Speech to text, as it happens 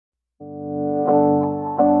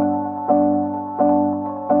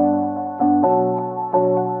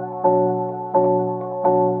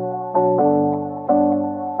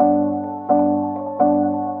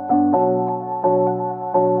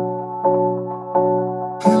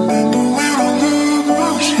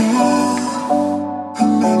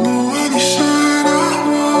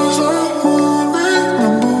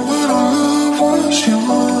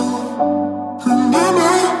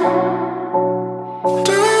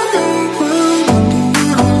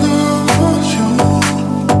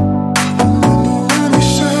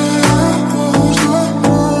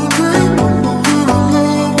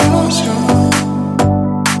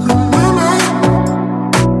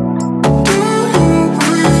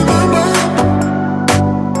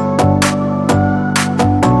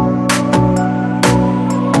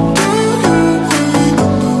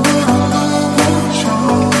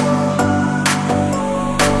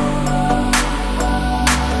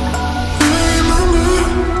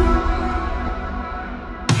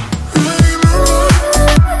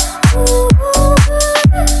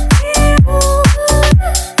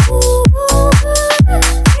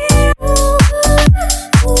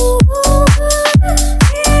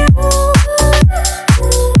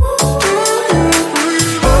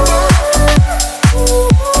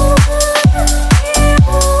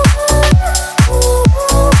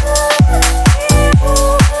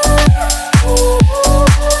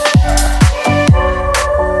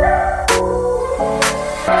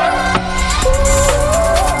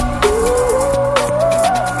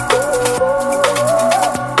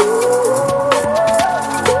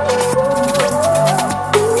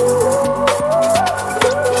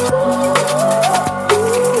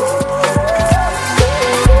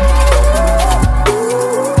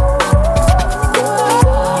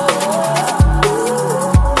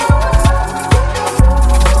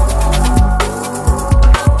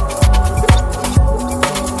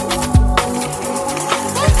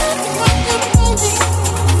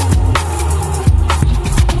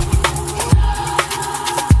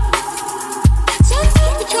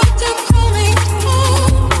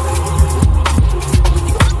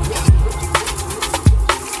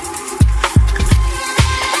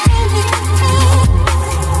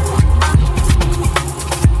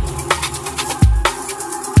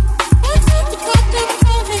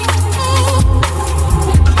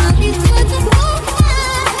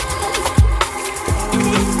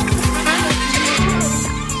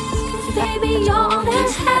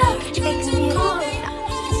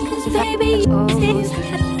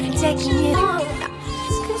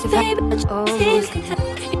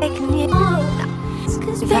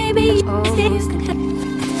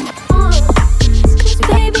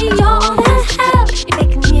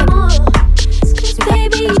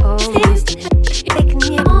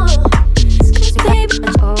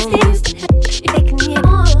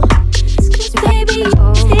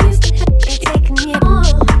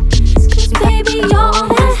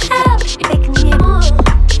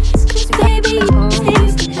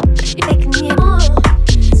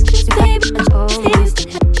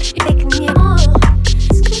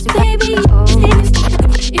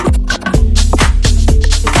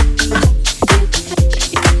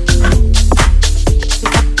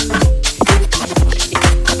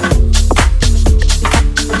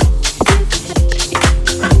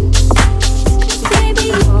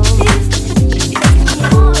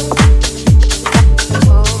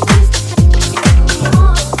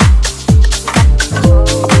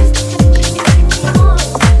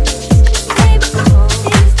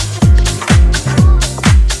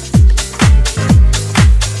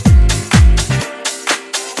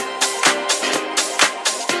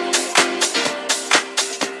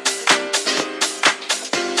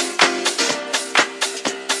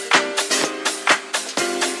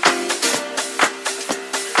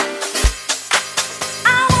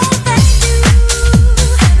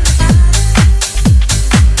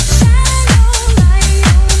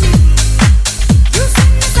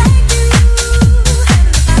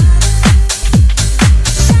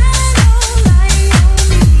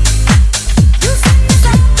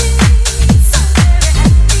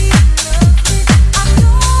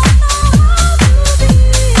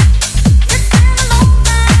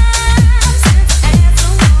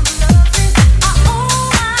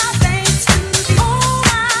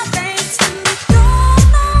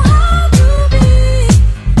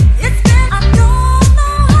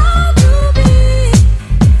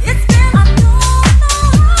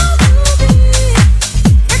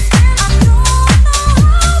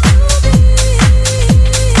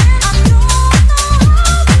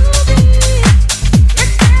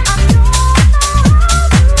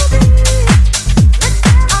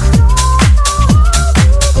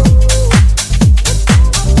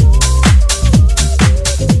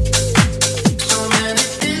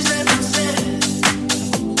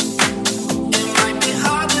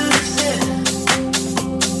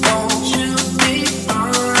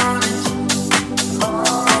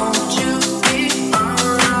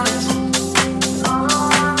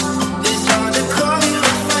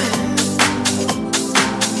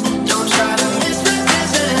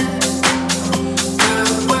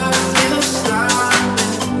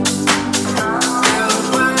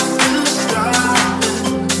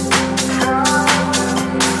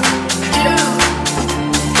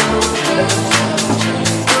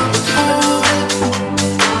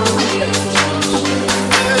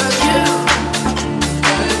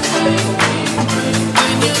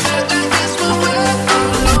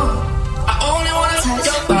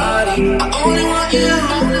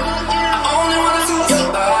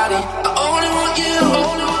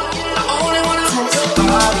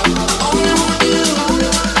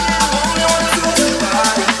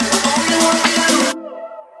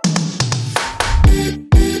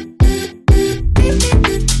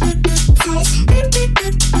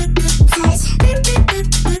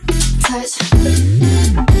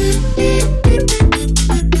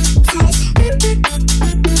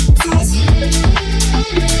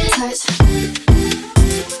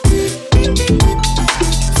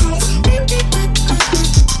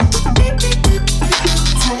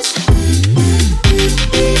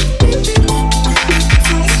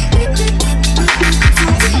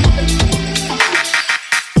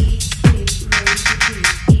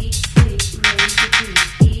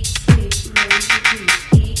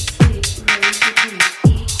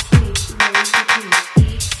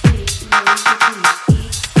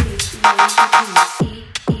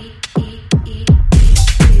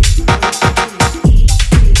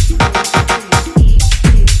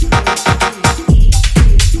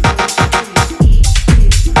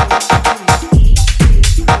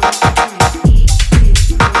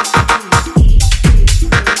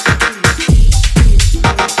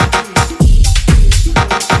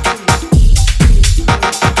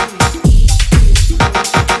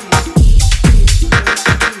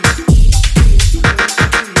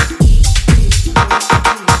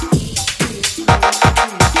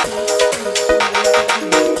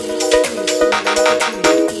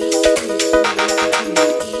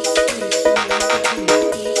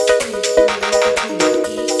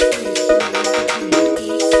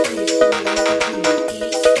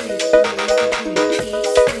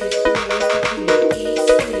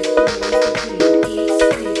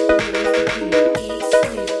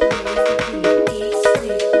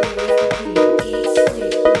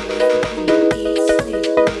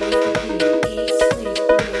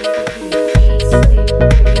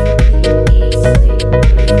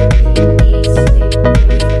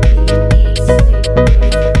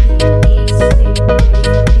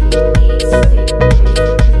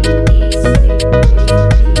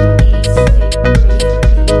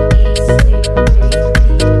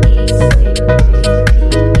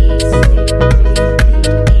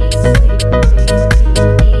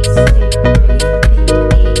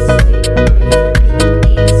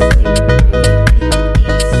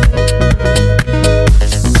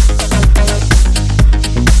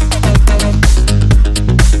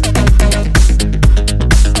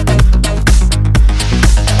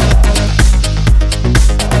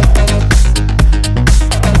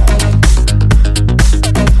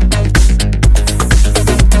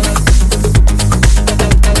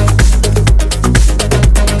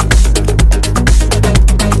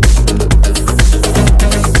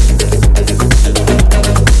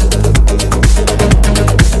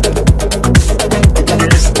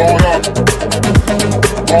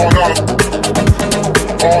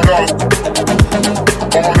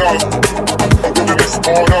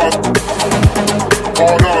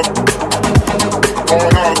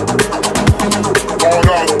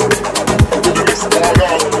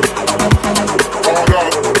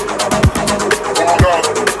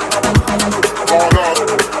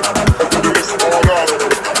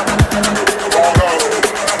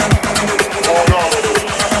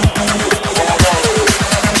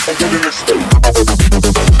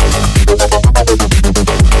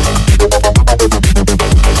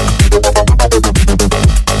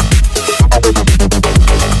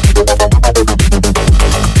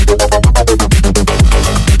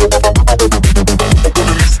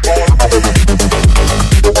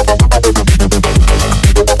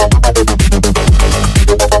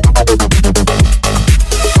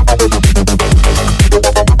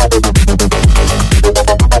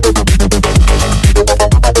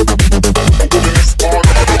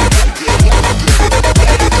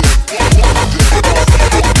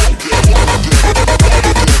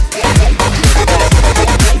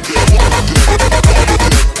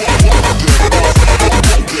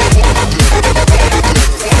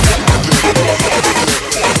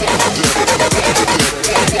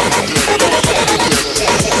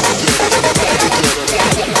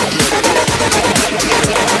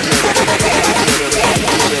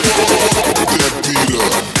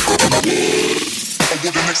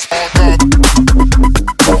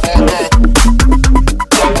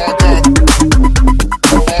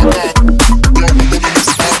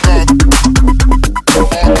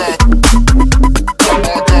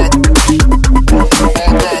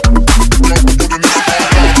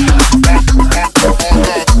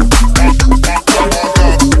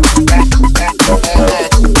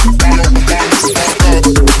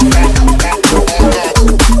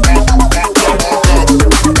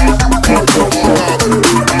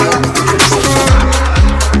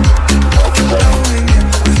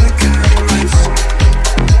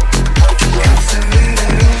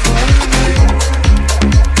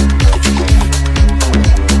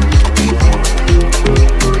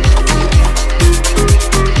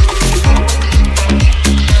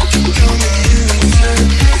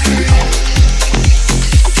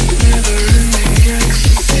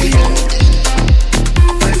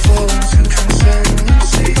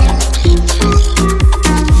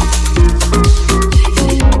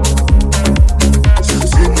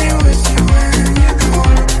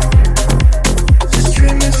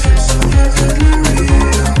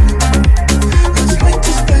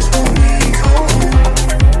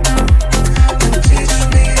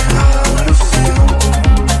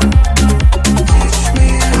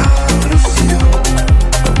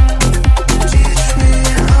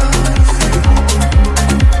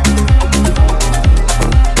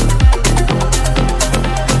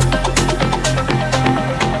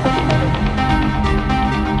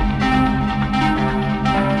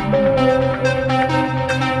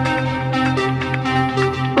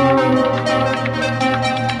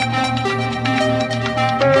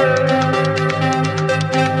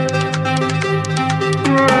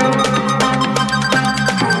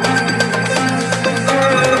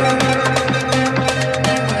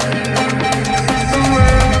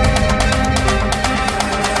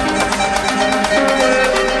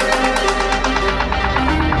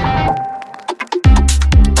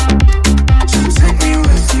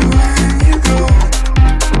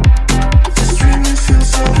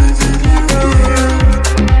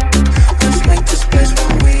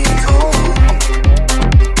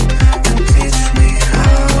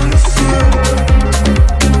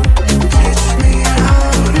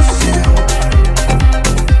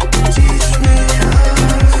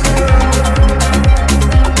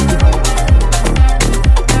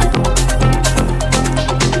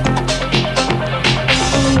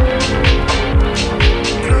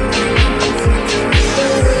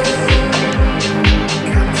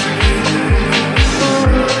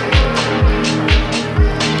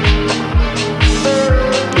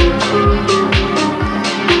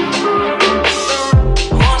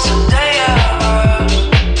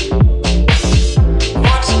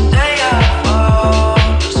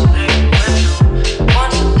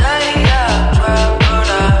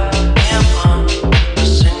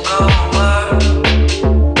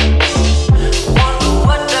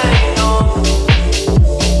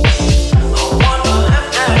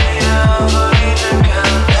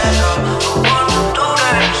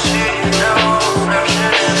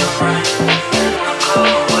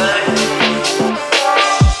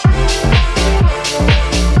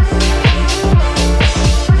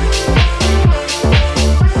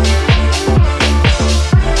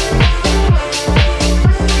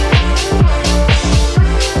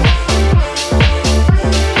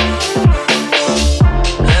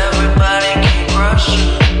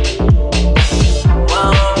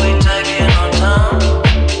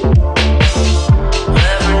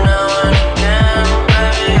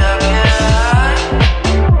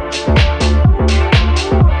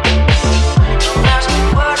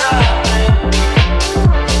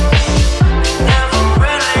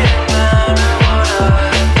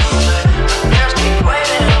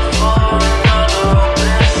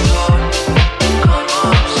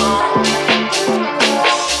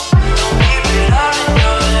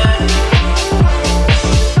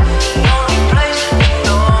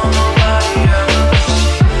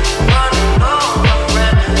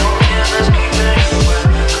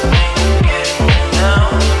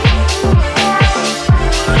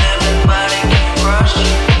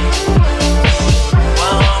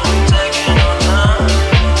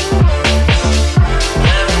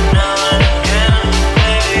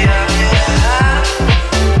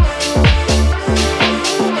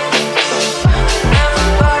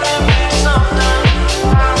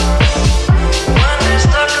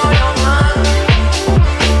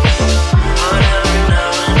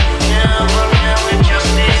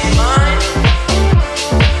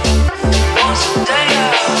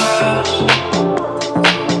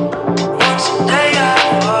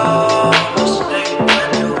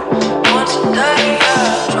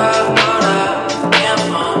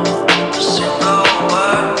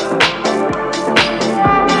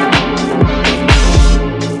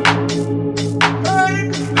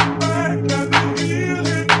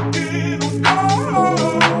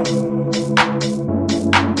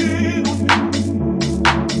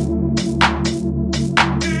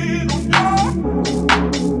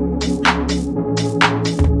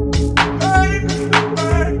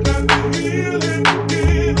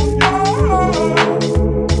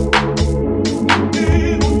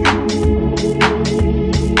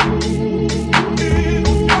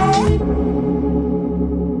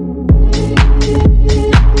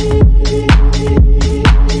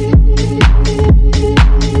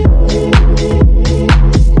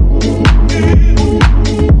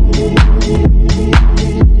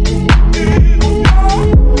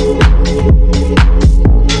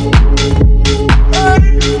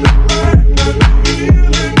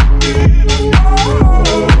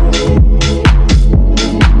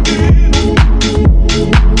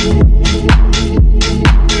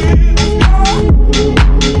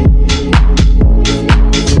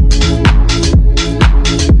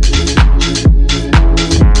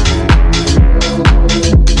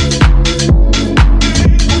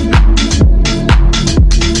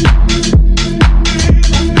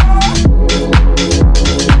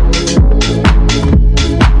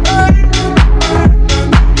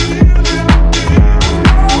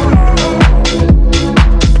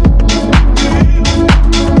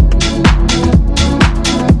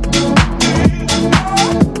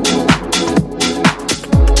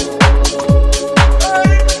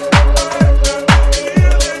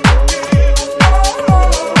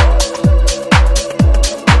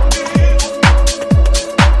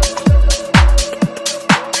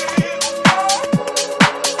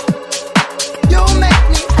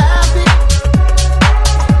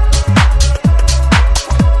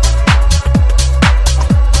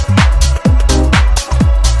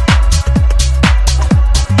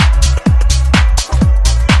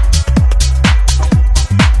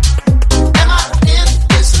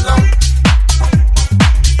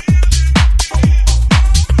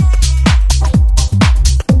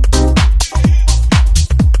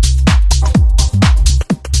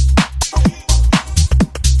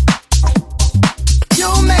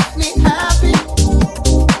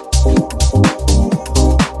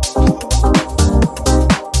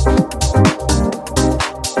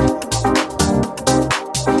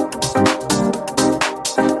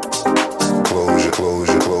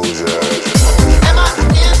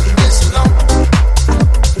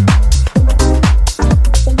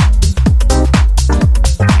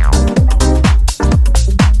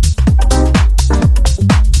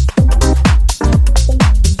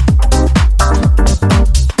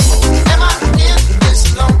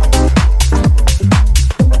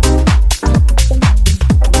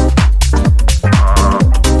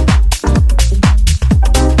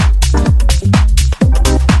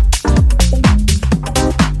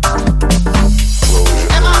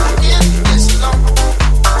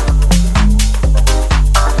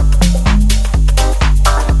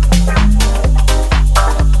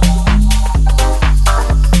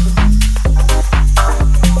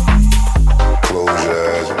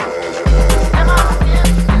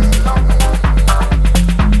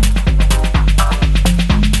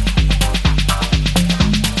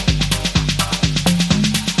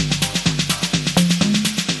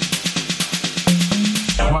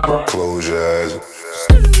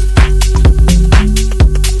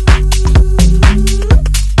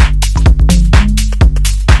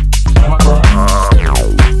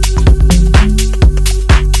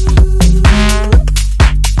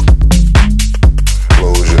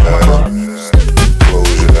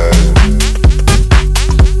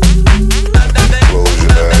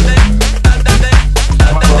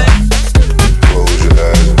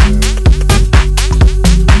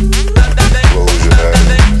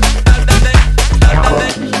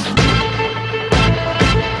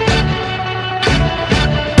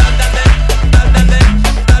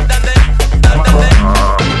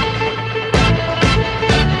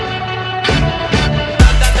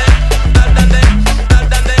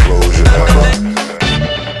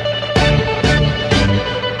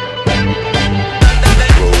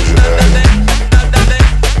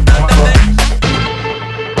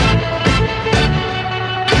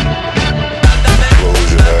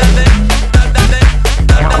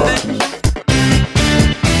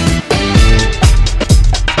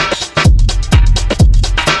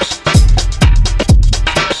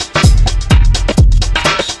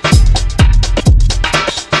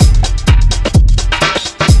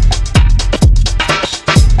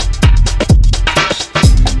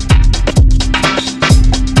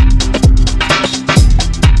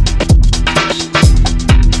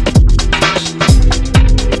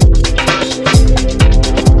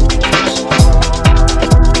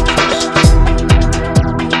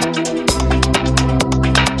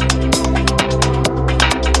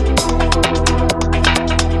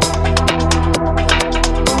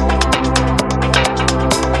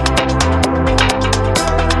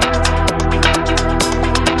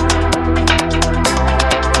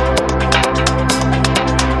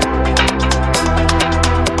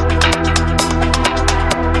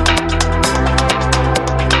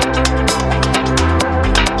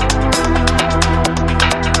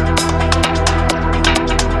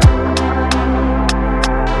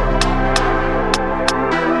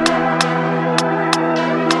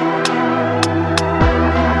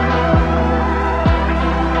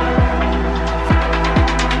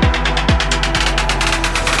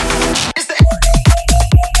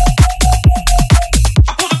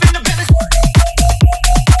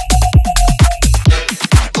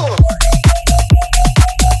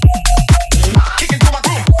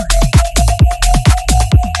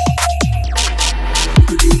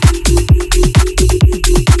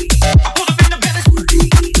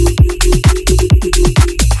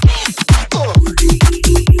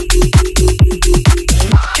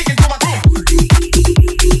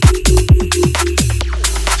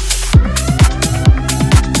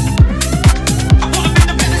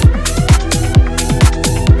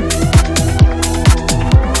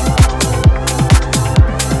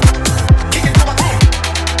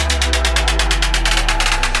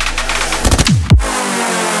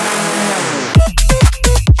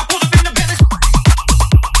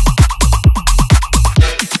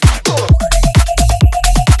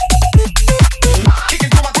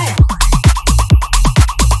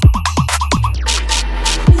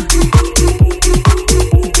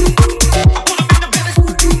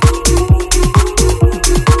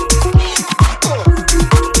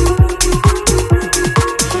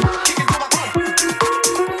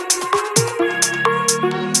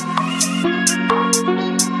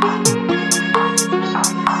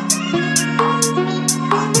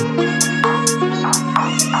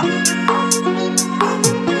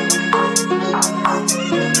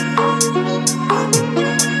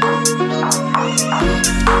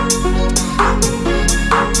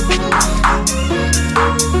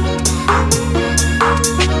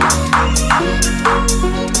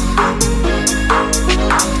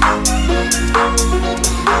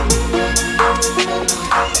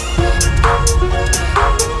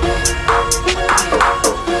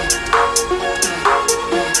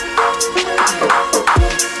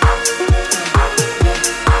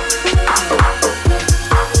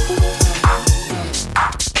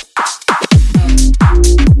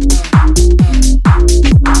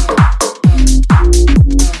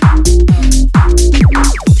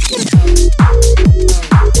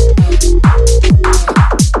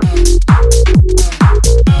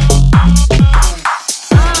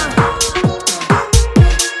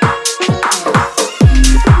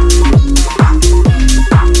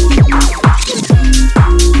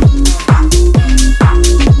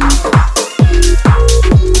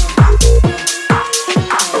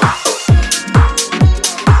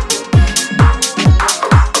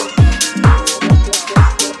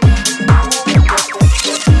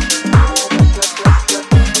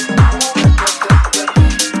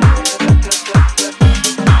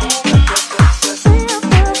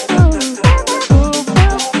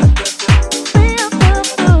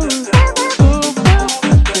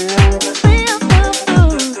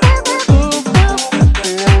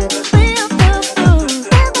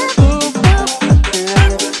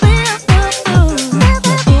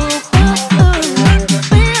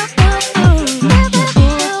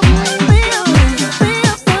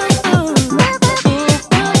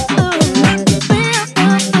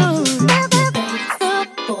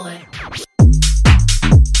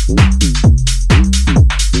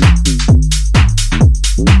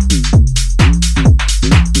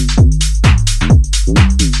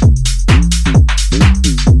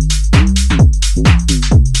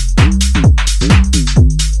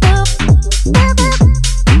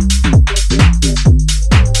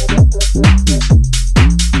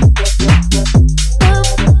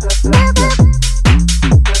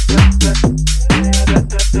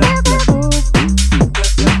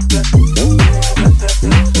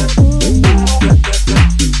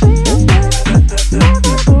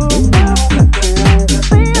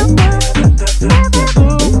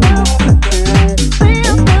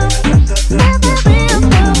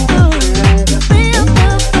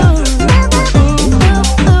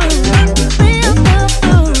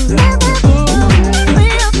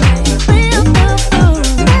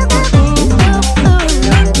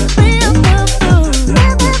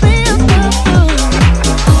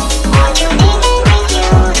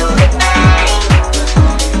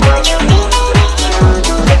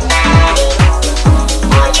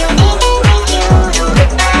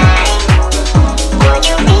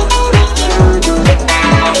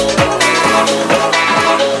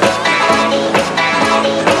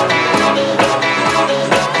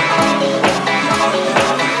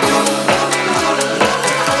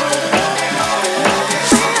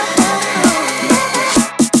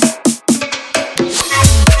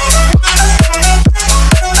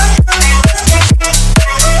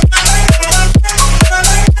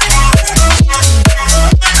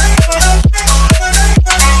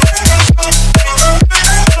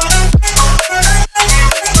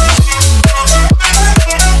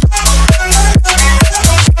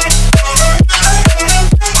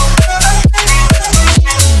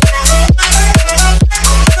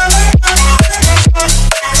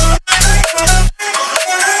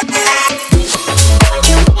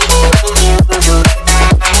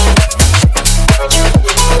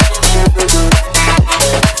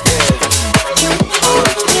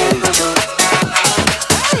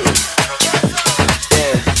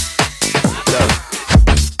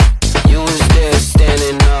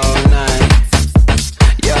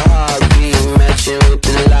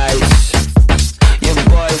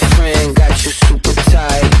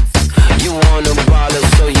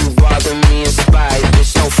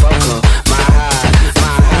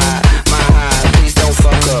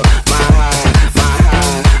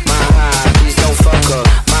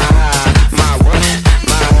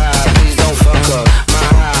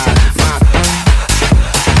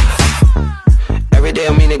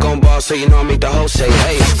so you know I make the whole say,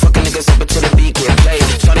 hey. Fucking niggas up until the beat get played.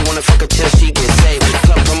 Shawty wanna fuck her till she get saved.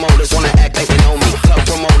 Club promoters wanna act like they know me. Club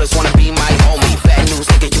promoters wanna be my homie. Bad news,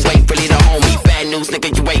 nigga, you ain't really the homie. Bad news,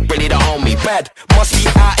 nigga, you ain't really the homie. Bad, must be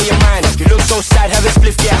out of your mind. You look so sad, have a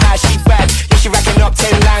spliff, get high, she bad. Yeah, she racking up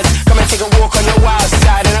 10 lines. Come and take a walk on the wild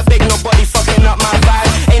side. And I beg nobody fucking up my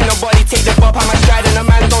vibe. Ain't nobody take the bop on my stride. And a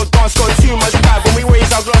man don't dance, got too much pride. When we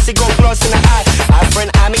raise our glass, it got gloss in the eye. Eye for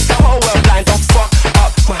an eye makes the whole world blind. Don't fuck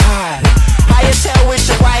up my high. High as hell with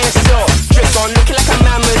your wire soul. Dress on, looking like a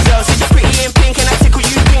mademoiselle. See you pretty in pink and I tickle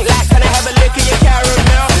you pink. Like, can I have a lick of your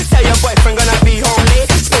caramel? Tell your boyfriend gonna be home late.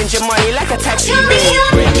 Spend your money like a taxi man.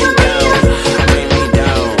 Bring me down, bring me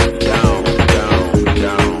down, down, down,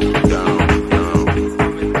 down, down,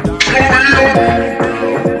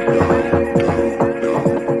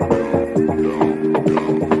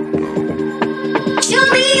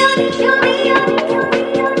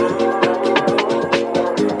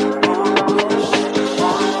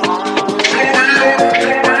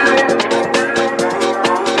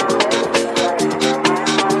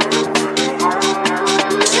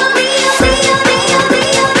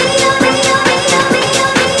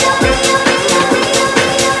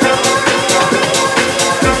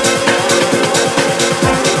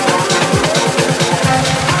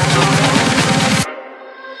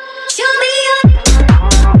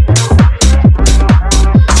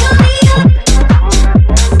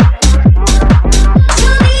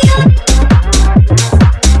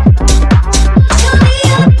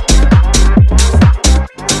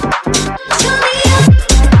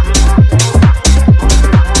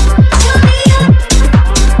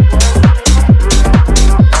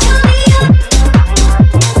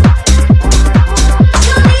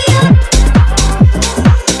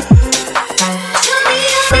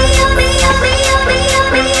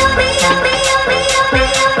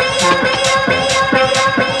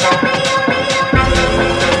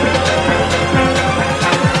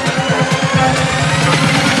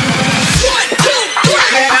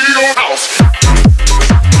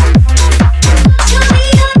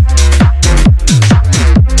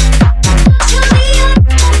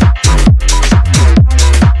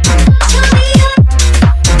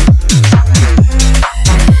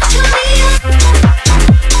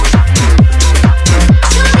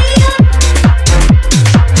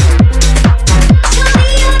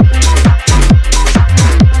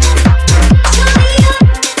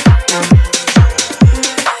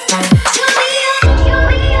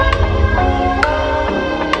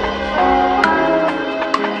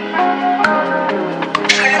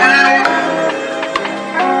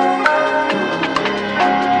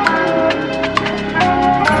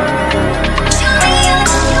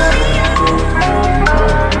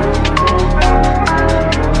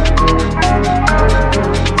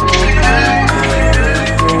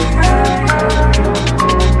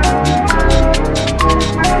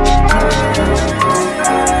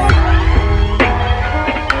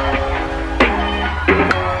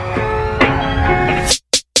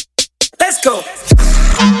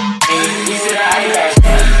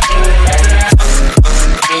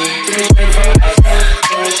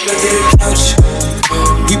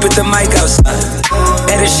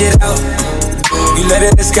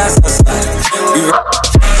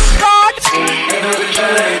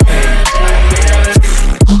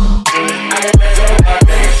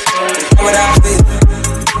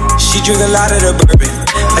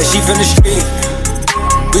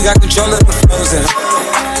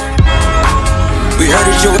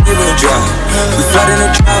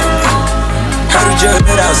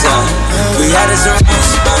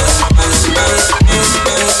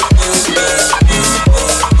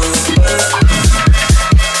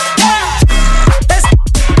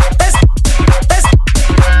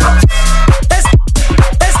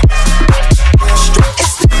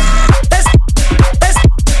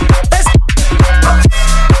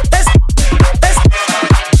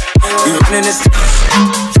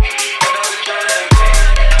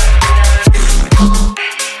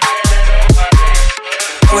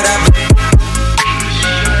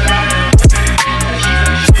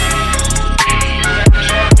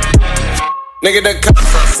 Nigga, the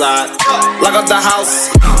cops outside. Lock up the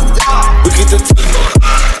house. We keep the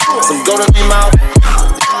some go to me mouth.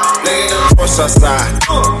 Nigga, the horse outside.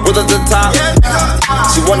 With at the top.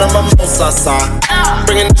 She one of my most outside.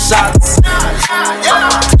 Bringing the shots.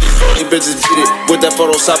 These bitches did it with that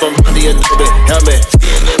Photoshop. I'm ready to do it. Helmet.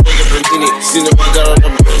 She know I got on the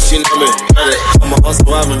bitch. She know me. I'm a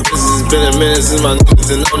hustle. I've been busy. It's been a minute since my niggas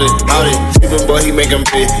done known it. Howdy. Cleveland boy, he make him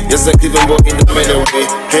pay. Yes, that Cleveland boy, he done made it way.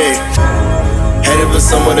 Hey. Headed for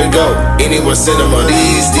somewhere to go, anywhere cinema.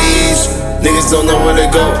 These niggas don't know where to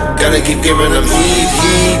go. Gotta keep giving them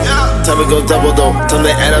heat. Time to go double though, time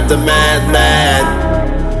to add up the mad.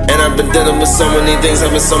 And I've been dealing with so many things,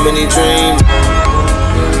 having so many dreams.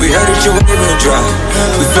 We heard that you were in the drought.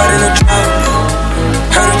 We flooded the drought.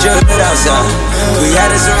 Heard that you hit outside. We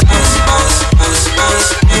had it some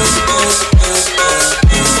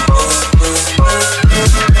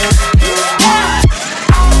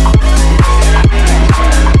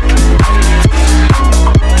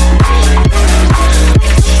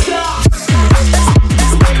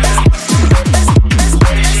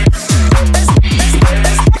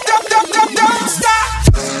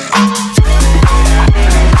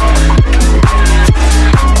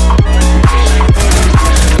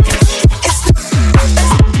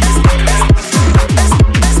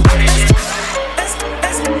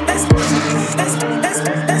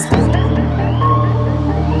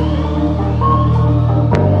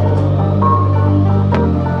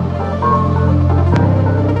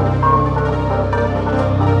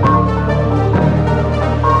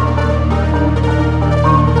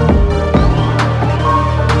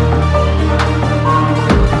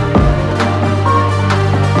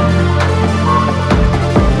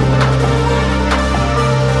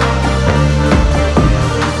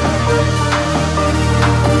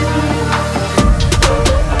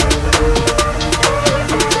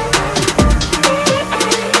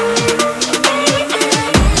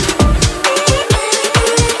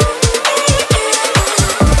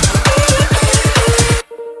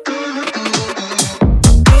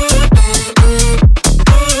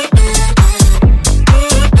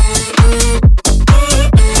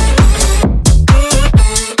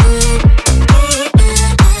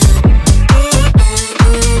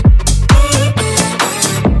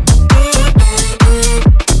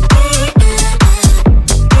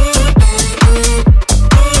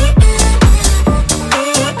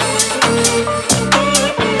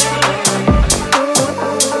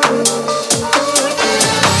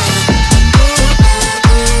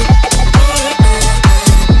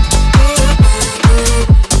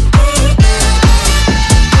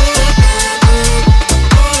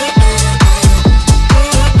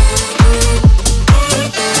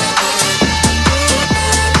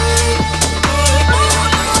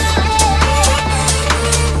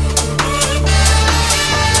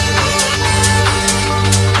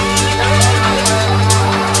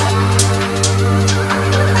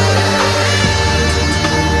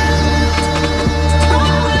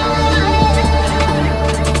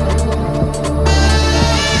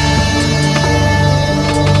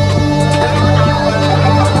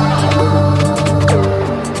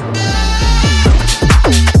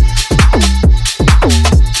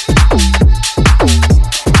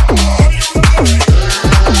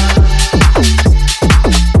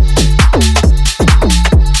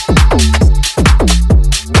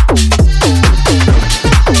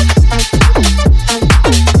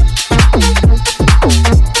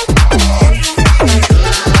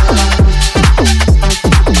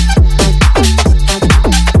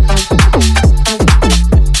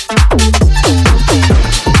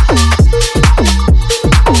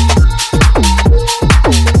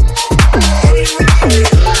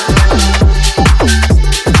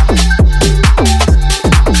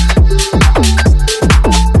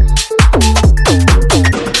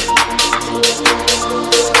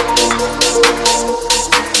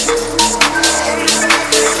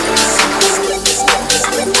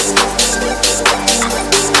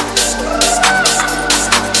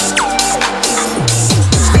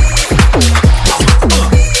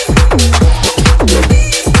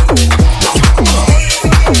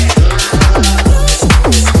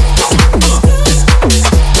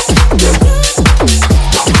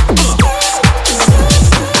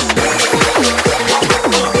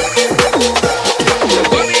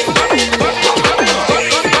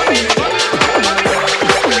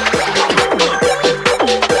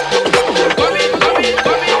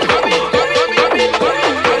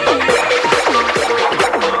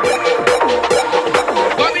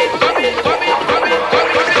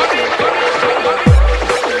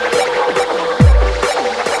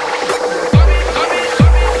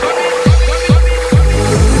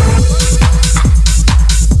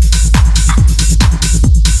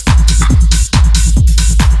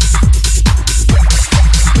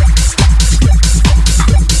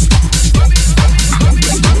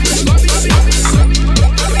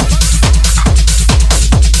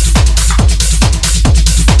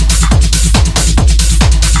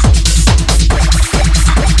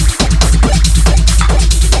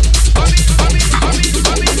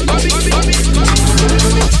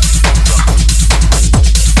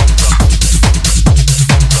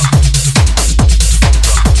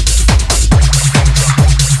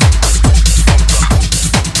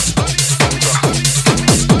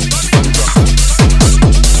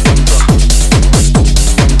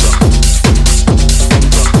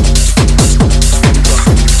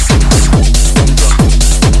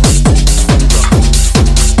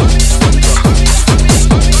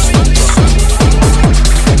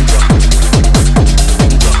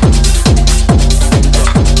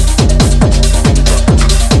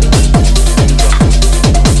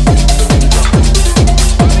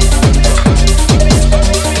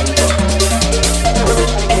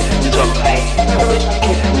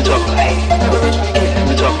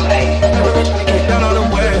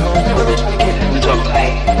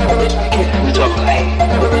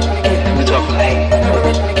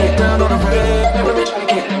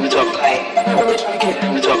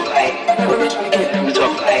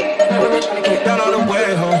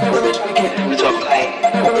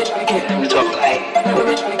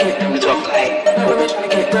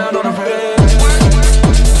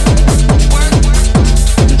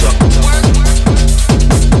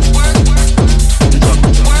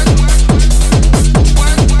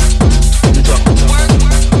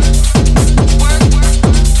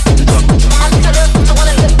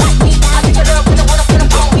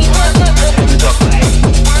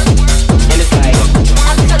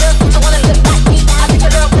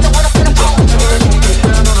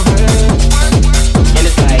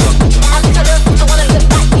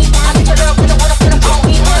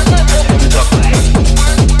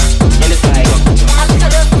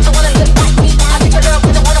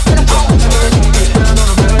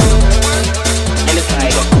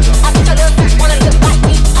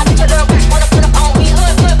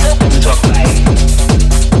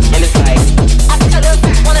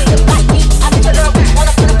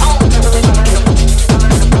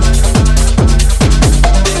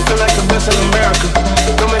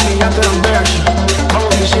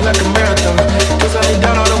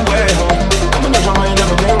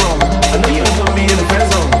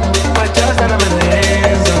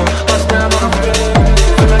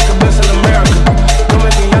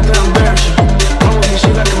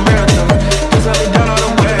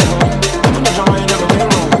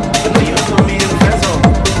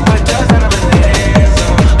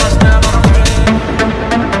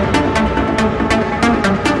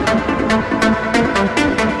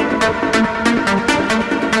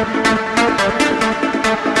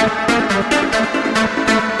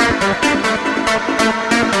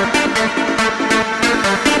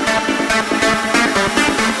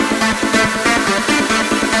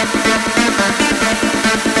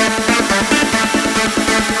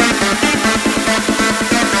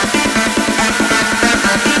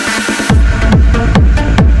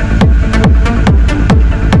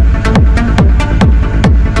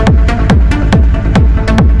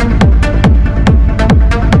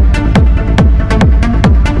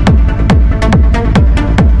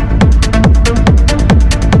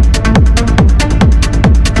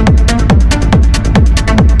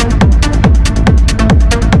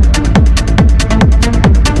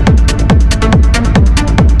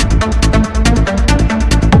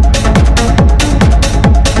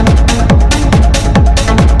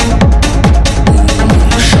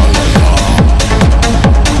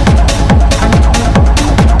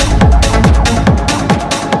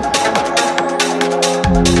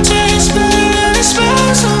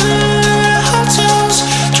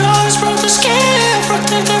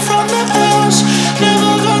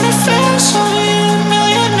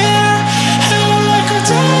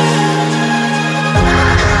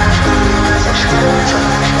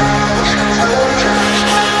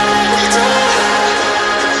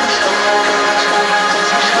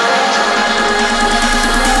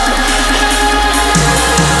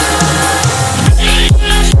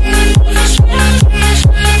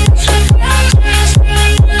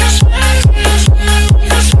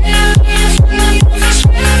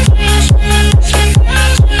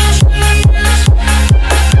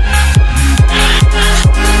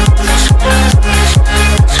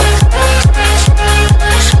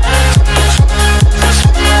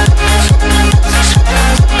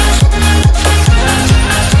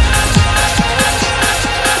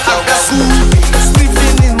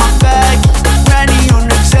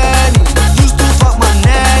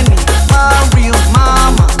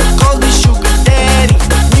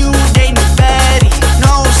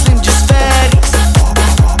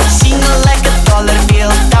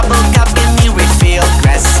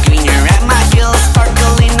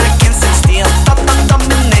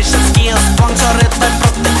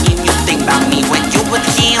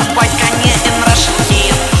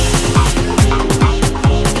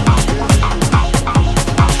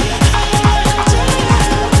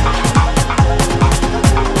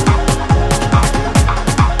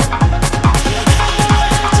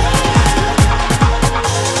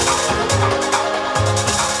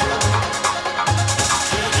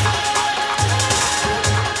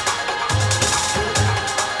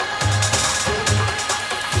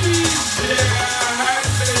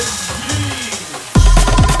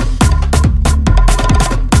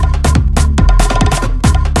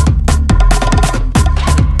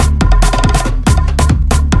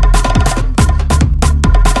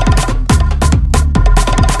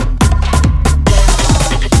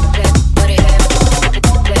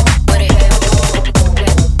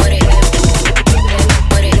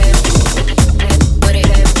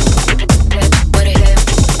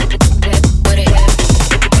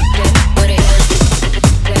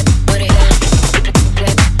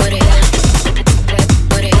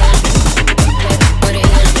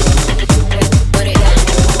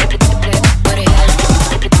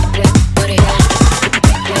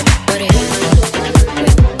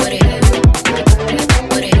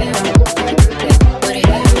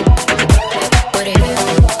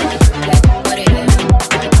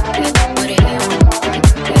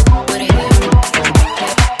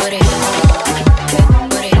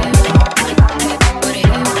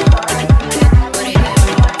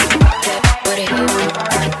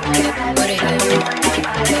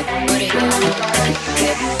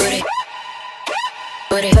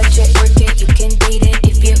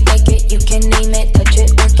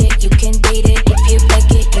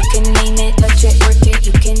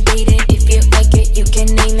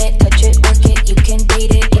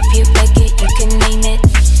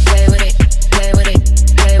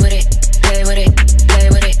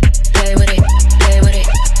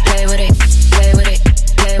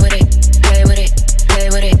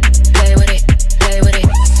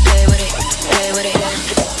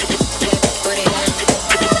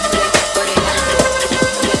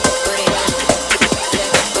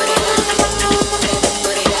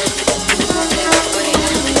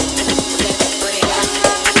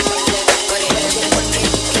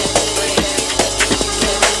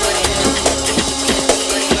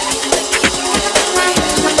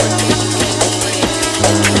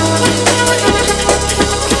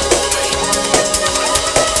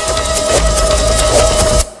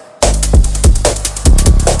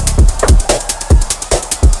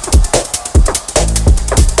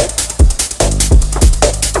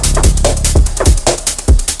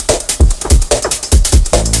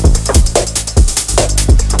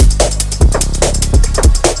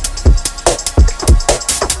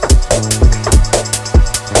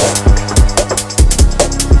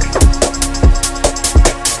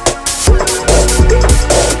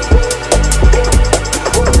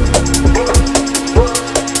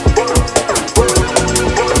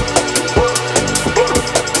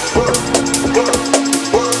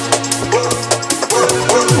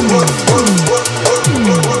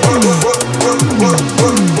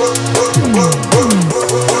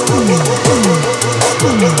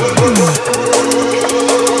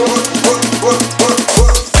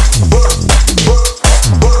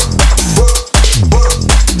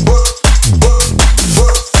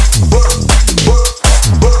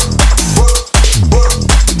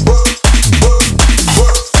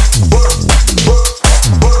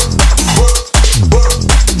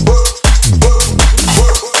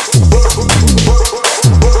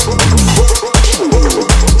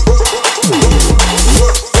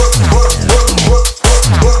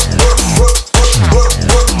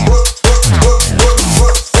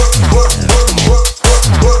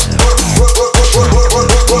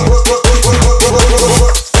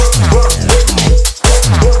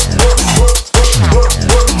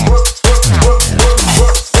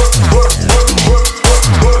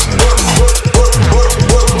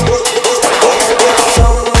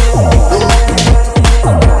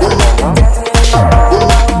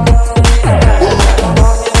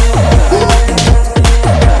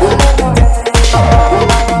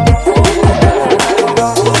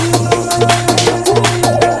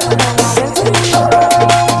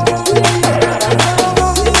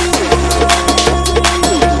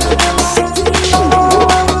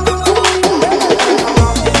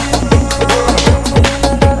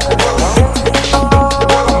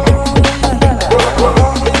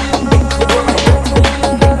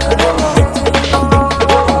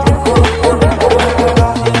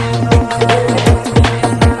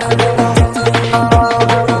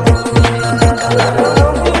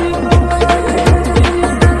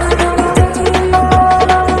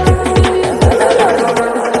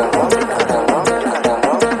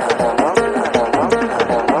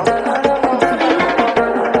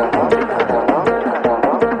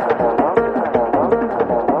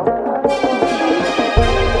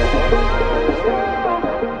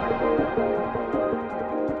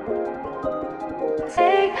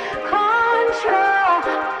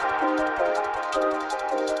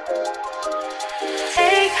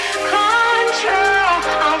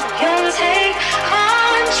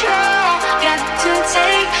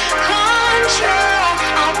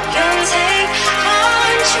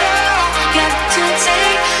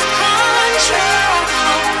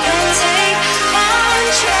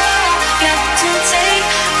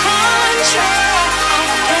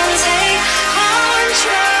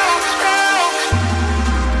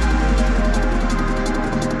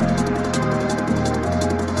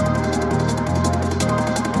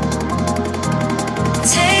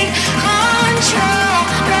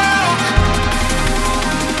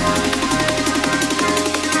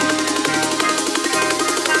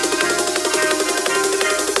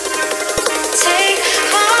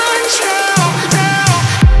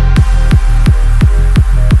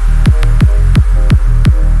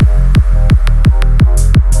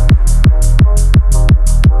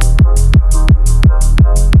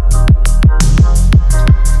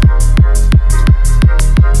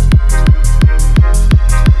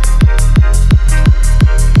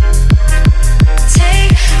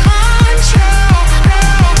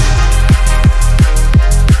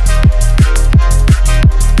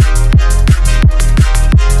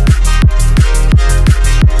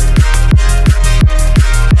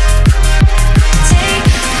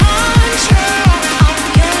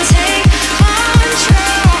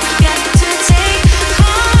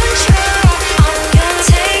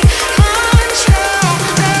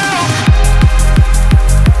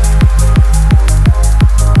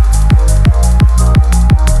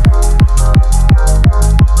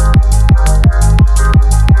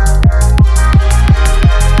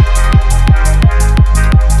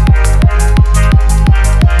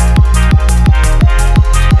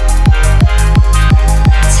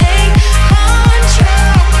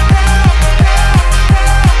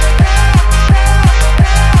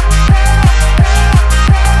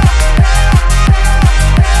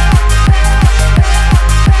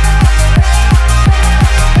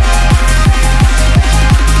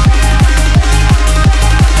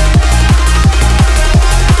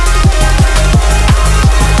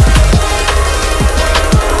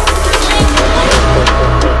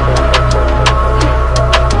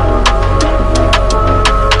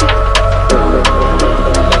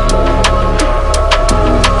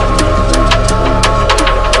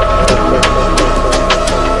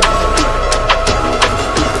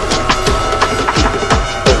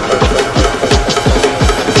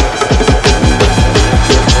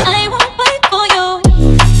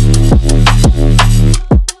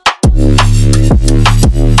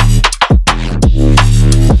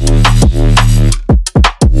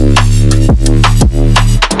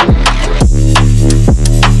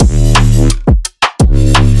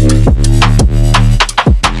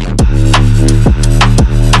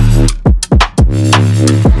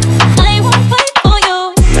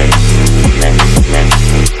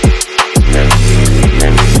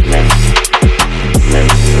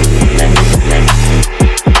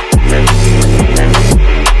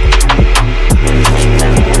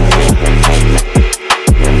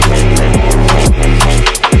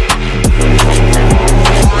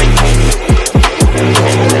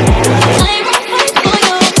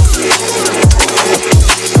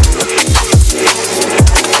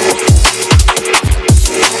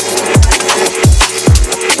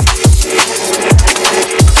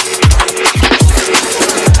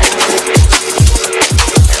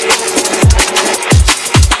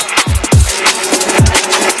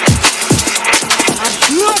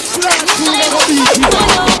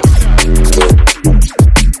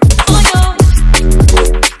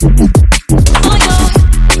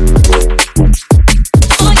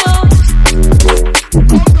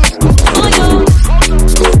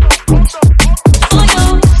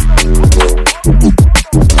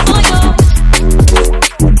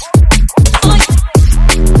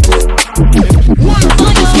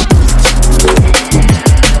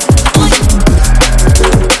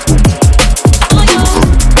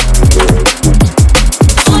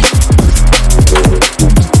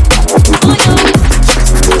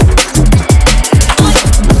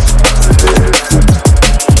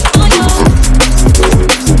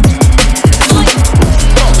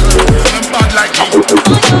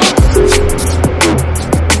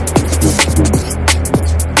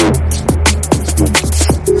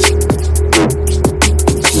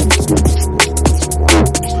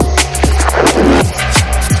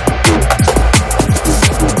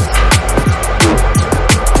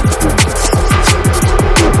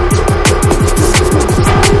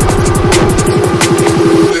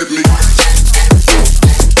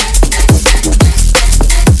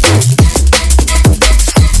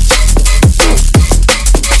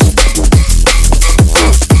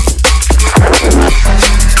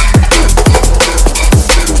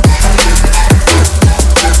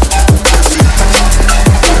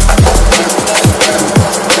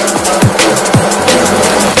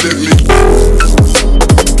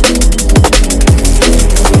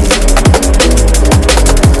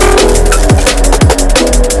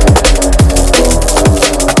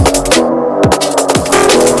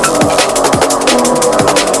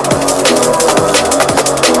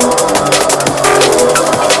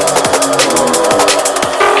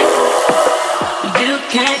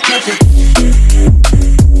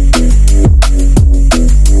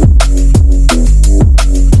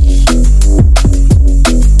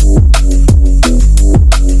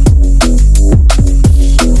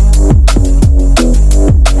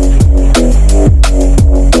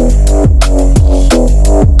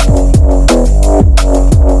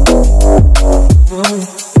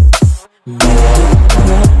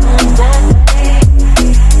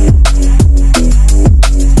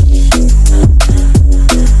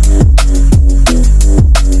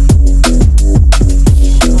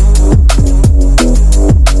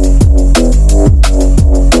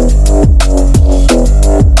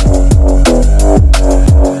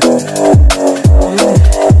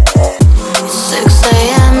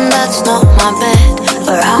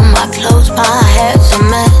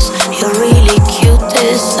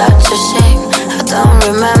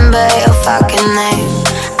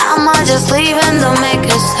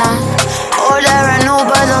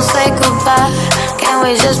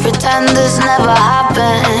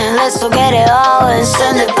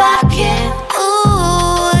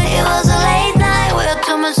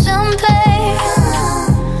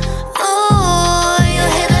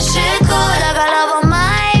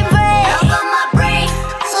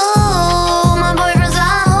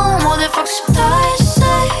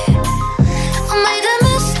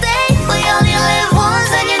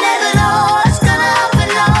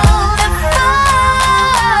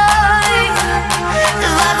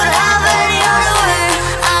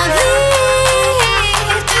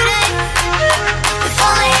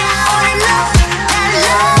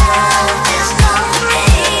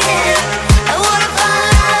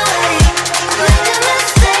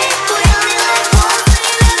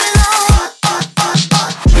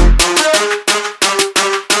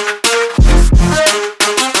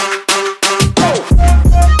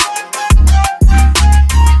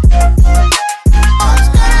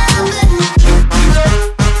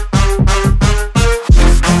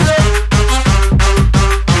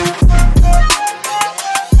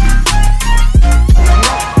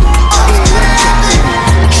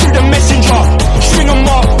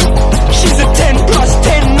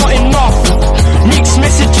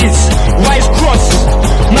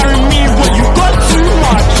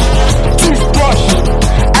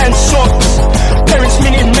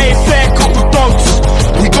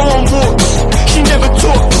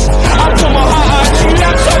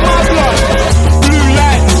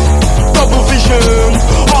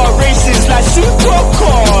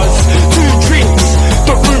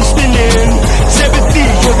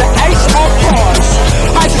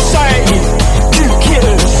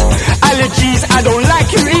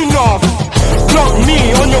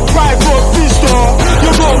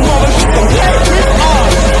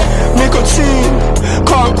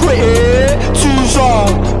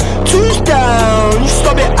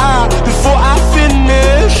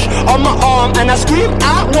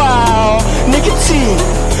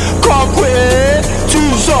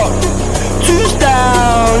Two's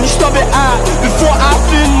down, you stop it out before I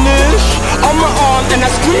finish. On my arm and I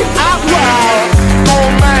scream out loud. Oh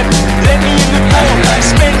man, let me in the door.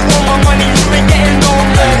 Spend all my money, you ain't getting no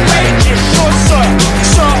more wages. Sure sir,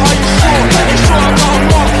 sir are you sure? Ain't sure I got a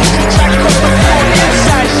walk. You track across the floor,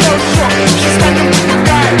 inside shell shock. She's standing with the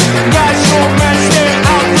guy. Guys, your man staring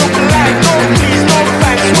out, look alive. No please, no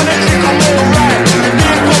thanks. Wanna drink, I'm alright. Me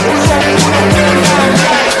and God was all cool and all down right.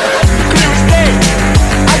 Clear as day,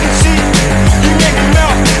 I can see you make me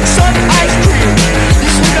melt. Sun ice cream, you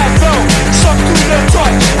see that belt. Suck through the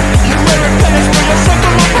touch. You wearing pellets, but you're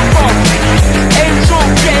sucking like a fuck. Angel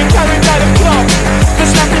getting carried out the club. The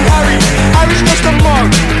snapping Harry's just a mug.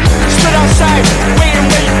 Stood outside, waiting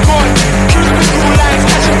where you gone. Cubicle lines,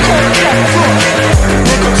 catching cold cat foot.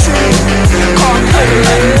 Nicotine, can't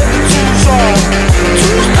play. Two's on,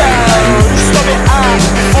 two's down. Stop it out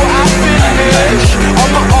before I finish. On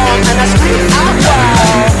my arm and I scream out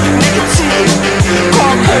loud. Nicotine,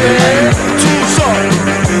 can't play. Two's on,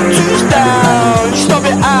 two's down. Stop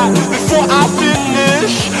it out before I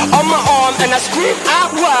finish. On my arm and I scream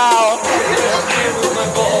out loud.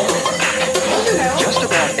 Just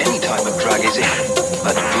about any type of drug is in,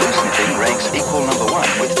 but blue sniffing ranks equal number one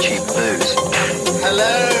with cheap booze.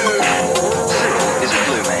 Hello. Cyril is a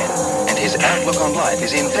blue man, and his outlook on life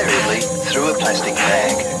is invariably through a plastic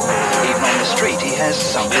bag. Even on the street, he has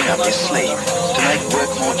something up his sleeve to make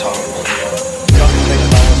work more tolerable.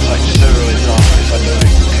 Cyril is off, if I do it.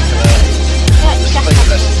 This is the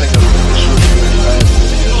best